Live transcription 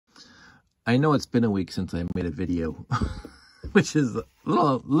I know it's been a week since I made a video, which is a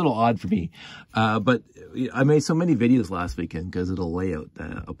little odd for me. But I made so many videos last weekend because of the layout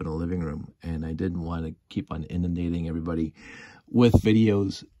up in the living room. And I didn't want to keep on inundating everybody with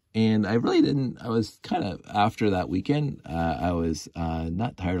videos. And I really didn't. I was kind of, after that weekend, I was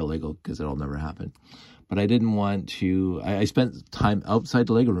not tired of Lego because it'll never happen. But I didn't want to, I spent time outside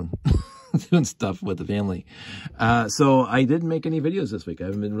the Lego room doing stuff with the family. So I didn't make any videos this week. I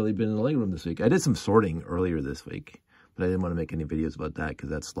haven't really been in the Lego room this week. I did some sorting earlier this week, but I didn't want to make any videos about that because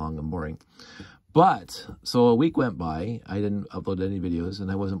that's long and boring. But, so a week went by, I didn't upload any videos, and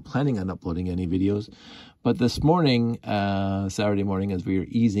I wasn't planning on uploading any videos. But this morning, Saturday morning, as we were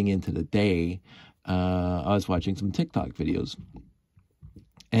easing into the day, I was watching some TikTok videos.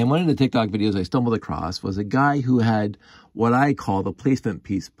 And one of the TikTok videos I stumbled across was a guy who had what I call the placement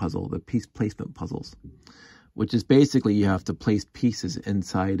piece puzzle, the piece placement puzzles, which is basically you have to place pieces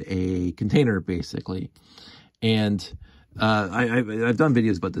inside a container, basically. And I've done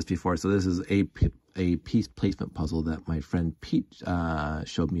videos about this before, so this is a piece placement puzzle that my friend Pete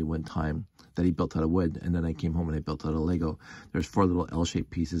showed me one time that he built out of wood, and then I came home and I built out of Lego. There's 4 little L-shaped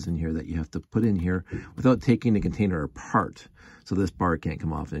pieces in here that you have to put in here without taking the container apart. So this bar can't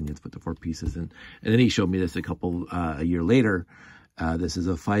come off, and you have to put the 4 pieces in. And then he showed me this a year later. This is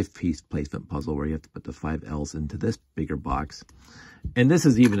a 5-piece placement puzzle where you have to put the 5 L's into this bigger box. And this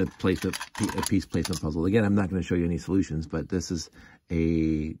is even a piece placement puzzle. Again, I'm not going to show you any solutions, but this is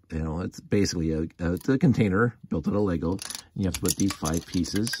it's basically it's a container built out of Lego. And you have to put these 5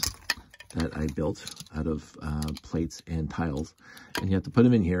 pieces that I built out of plates and tiles, and you have to put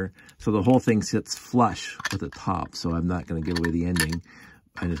them in here so the whole thing sits flush with the top. So I'm not going to give away the ending.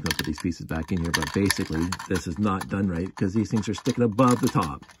 I'm just going to put these pieces back in here, but basically this is not done right because these things are sticking above the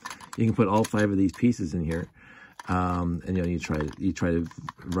top. You can put all 5 of these pieces in here, and you try a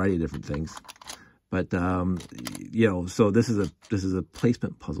variety of different things. But so this is a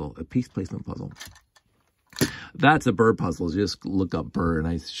placement puzzle, a piece placement puzzle. That's a bird puzzle. Just look up bird, and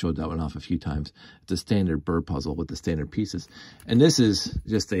I showed that one off a few times. It's a standard bird puzzle with the standard pieces. And this is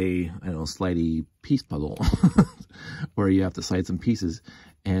just a, slidey piece puzzle where you have to slide some pieces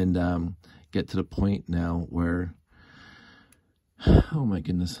and get to the point now where, oh my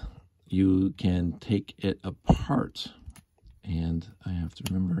goodness, you can take it apart. And I have to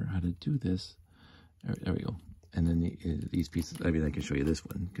remember how to do this. There we go. And then these pieces, I can show you this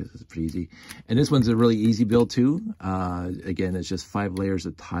one because it's pretty easy. And this one's a really easy build too. Again, it's just 5 layers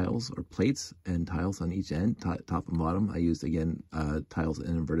of tiles or plates and tiles on each end, top and bottom. I used, again, tiles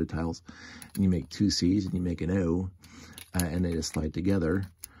and inverted tiles. And you make 2 C's and you make an O, and they just slide together,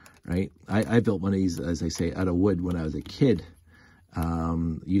 right? I built one of these, as I say, out of wood when I was a kid,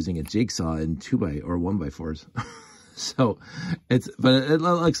 using a jigsaw and 1x4s. So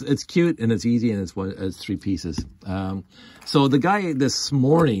it's cute and it's easy, and it's 3 pieces. So the guy this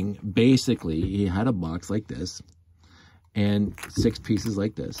morning, basically, he had a box like this and 6 pieces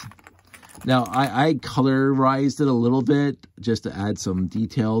like this. Now I colorized it a little bit just to add some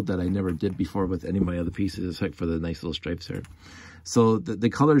detail that I never did before with any of my other pieces, except for the nice little stripes there. So the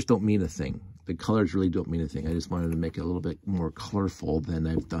colors don't mean a thing. The colors really don't mean a thing. I just wanted to make it a little bit more colorful than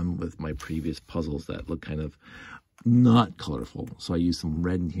I've done with my previous puzzles that look kind of not colorful. So I use some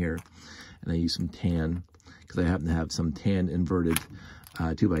red in here, and I use some tan because I happen to have some tan inverted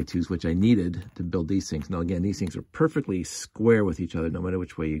 2x2s, which I needed to build these things. Now again, these things are perfectly square with each other no matter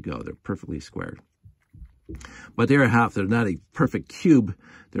which way you go. They're perfectly square, but they're not a perfect cube.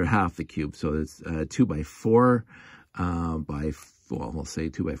 They're half the cube. So it's 2x4 we'll say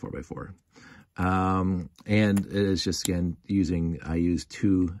 2x4x4. And it is just, again, I use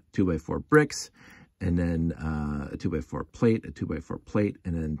 2 2x4 bricks, and then a 2x4 plate, a 2x4 plate,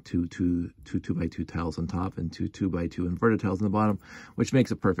 and then two 2x2 tiles on top, and 2 2x2 inverted tiles on the bottom, which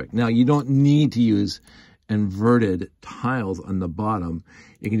makes it perfect. Now, you don't need to use inverted tiles on the bottom.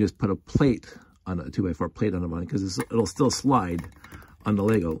 You can just put a plate on a 2x4 plate on the bottom because it'll still slide on the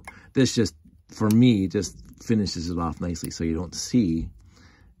Lego. This just, for me, just finishes it off nicely so you don't see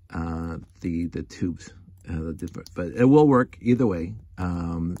the tubes. But it will work either way.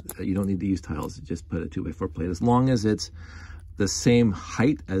 You don't need to use tiles. Just put a 2x4 plate, as long as it's the same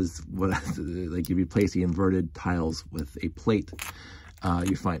height as like if you place the inverted tiles with a plate,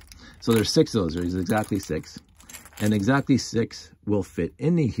 you're fine. So there's 6 of those. There's exactly 6, and exactly 6 will fit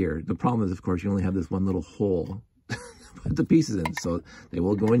in here. The problem is, of course, you only have this one little hole to put the pieces in. So they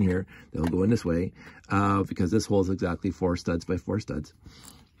will go in here. They'll go in this way because this hole is exactly 4 studs by 4 studs.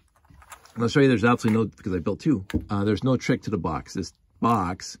 And I'll show you there's absolutely because I built 2. There's no trick to the box. This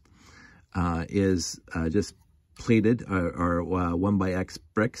box is just plated or 1x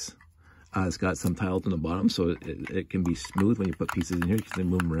bricks It's got some tiles on the bottom, so it can be smooth when you put pieces in here. You can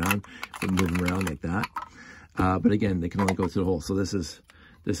move them around, like that. But again, they can only go through the hole. So this is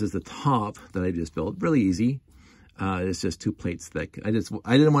the top that I just built. Really easy. It's just 2 plates thick. I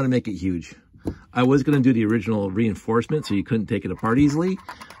didn't want to make it huge. I was going to do the original reinforcement so you couldn't take it apart easily.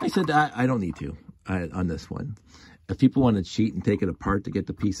 I said I don't need to on this one. If people want to cheat and take it apart to get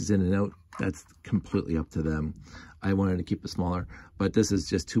the pieces in and out, that's completely up to them. I wanted to keep it smaller, but this is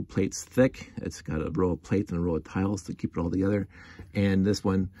just 2 plates thick. It's got a row of plates and a row of tiles to keep it all together. And this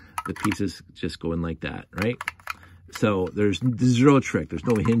one, the pieces just go in like that, right? So there's zero trick. There's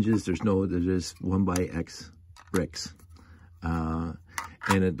no hinges. There's just 1x bricks. And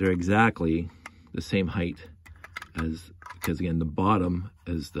they're exactly the same height because again, the bottom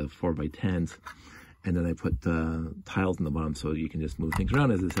is the 4x10s. And then I put tiles in the bottom so you can just move things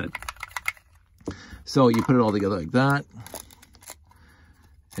around, as I said. So you put it all together like that.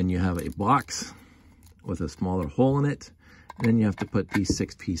 And you have a box with a smaller hole in it. And then you have to put these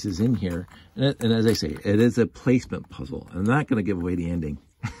 6 pieces in here. And as I say, it is a placement puzzle. I'm not going to give away the ending.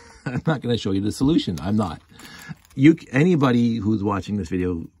 I'm not going to show you the solution. I'm not. Anybody who's watching this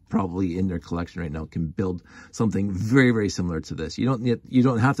video probably in their collection right now can build something very, very similar to this. You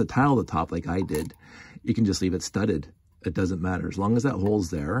don't have to tile the top like I did. You can just leave it studded. It doesn't matter. As long as that hole's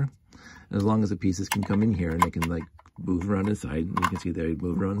there, and as long as the pieces can come in here and they can like move around inside. And you can see they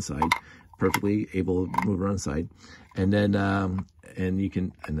move around inside, perfectly able to move around inside. And then,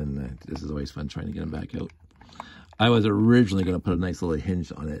 this is always fun trying to get them back out. I was originally going to put a nice little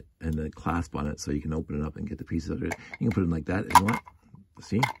hinge on it and a clasp on it so you can open it up and get the pieces out of it. You can put it like that if you want.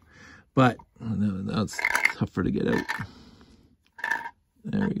 See? But now it's tougher to get out.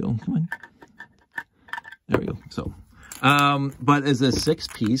 There we go. Come on. There we go. So, but it's a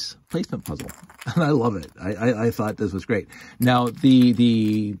 6-piece placement puzzle. And I love it. I thought this was great. Now,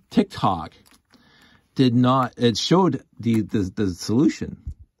 the TikTok did not, it showed the solution.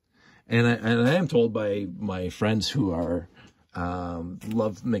 And I am told by my friends who are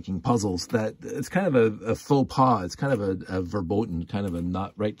love making puzzles that it's kind of a faux pas. It's kind of a verboten, kind of a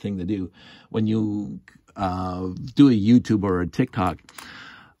not right thing to do when you do a YouTube or a TikTok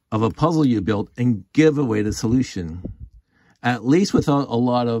of a puzzle you built and give away the solution, at least without a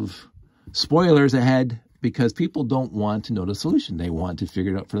lot of spoilers ahead, because people don't want to know the solution. They want to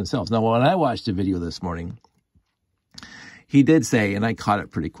figure it out for themselves. Now, when I watched the video this morning, he did say, and I caught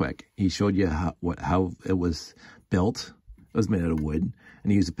it pretty quick, he showed you how it was built. It was made out of wood,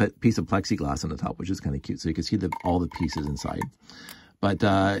 and he used a piece of plexiglass on the top, which is kind of cute, so you can see all the pieces inside. But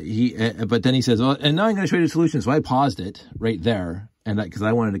then he says, well, and now I'm going to show you the solution. So I paused it right there, and because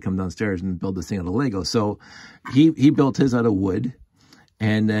I wanted to come downstairs and build this thing out of Lego. So he built his out of wood,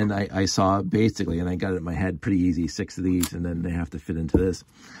 and then I saw basically, and I got it in my head pretty easy, 6 of these, and then they have to fit into this.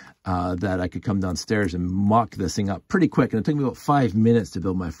 That I could come downstairs and mock this thing up pretty quick. And it took me about 5 minutes to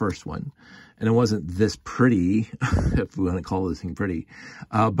build my first one. And it wasn't this pretty, if we want to call this thing pretty.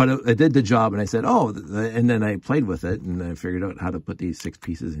 But it did the job. And I said, oh, and then I played with it and I figured out how to put these 6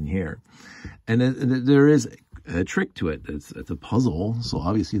 pieces in here. And there is a trick to it. It's a puzzle. So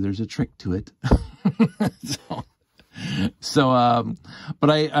obviously there's a trick to it. But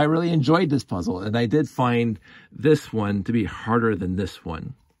I really enjoyed this puzzle. And I did find this one to be harder than this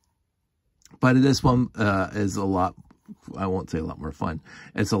one. But this one is a lot, I won't say a lot more fun.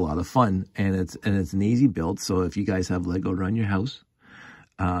 It's a lot of fun, and it's an easy build. So if you guys have Lego around your house,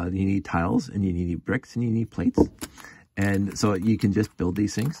 you need tiles, and you need bricks, and you need plates. And so you can just build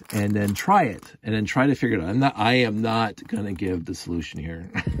these things, and then try it, and then try to figure it out. I am not going to give the solution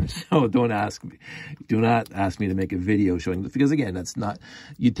here. So do not ask me to make a video showing this, because again, that's not,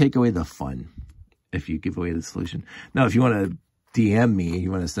 you take away the fun if you give away the solution. Now, if you want to DM me,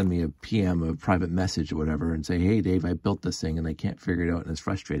 you want to send me a PM, a private message or whatever, and say, hey, Dave, I built this thing and I can't figure it out and it's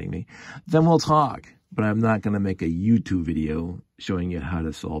frustrating me, then we'll talk. But I'm not going to make a YouTube video showing you how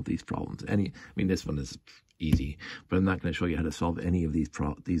to solve these problems. I mean, this one is easy, but I'm not going to show you how to solve any of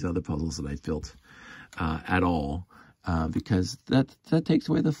these other puzzles that I built at all, because that takes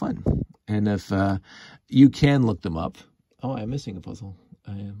away the fun. And if you can look them up. Oh, I'm missing a puzzle.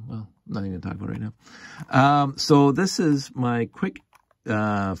 Well, I'm not even going to talk about it right now. So this is my quick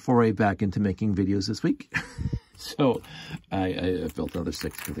foray back into making videos this week. So I built another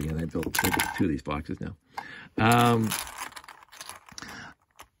 6, because again, I built 2 of these boxes now.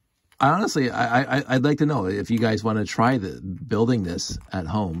 Honestly, I'd like to know if you guys want to try building this at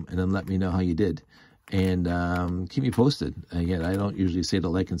home, and then let me know how you did. And keep me posted. Again, I don't usually say to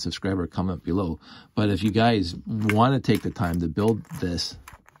like and subscribe or comment below. But if you guys want to take the time to build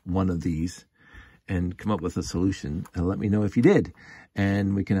one of these and come up with a solution, and let me know if you did.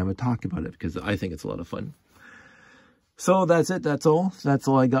 and we can have a talk about it, because I think it's a lot of fun. So that's it. That's all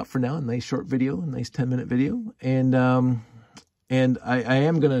I got for now. A nice short video, a nice 10-minute video. And I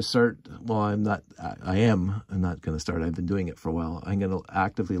am going to start, well, I'm not going to start. I've been doing it for a while. I'm going to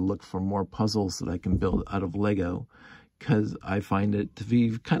actively look for more puzzles that I can build out of Lego, because I find it to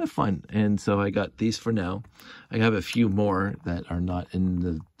be kind of fun. And so I got these for now. I have a few more that are not in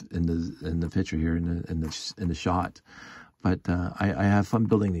the picture here, in the shot. But I have fun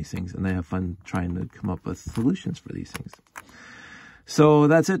building these things, and I have fun trying to come up with solutions for these things. So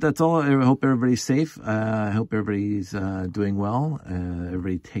that's it. That's all. I hope everybody's safe. I hope everybody's doing well.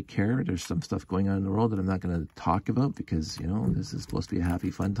 Everybody take care. There's some stuff going on in the world that I'm not going to talk about, because, you know, this is supposed to be a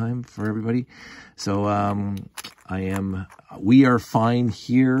happy, fun time for everybody. So we are fine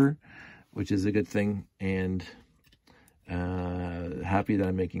here, which is a good thing, and happy that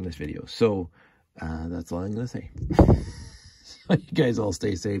I'm making this video. So that's all I'm going to say. You guys all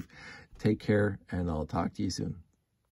stay safe, take care, and I'll talk to you soon.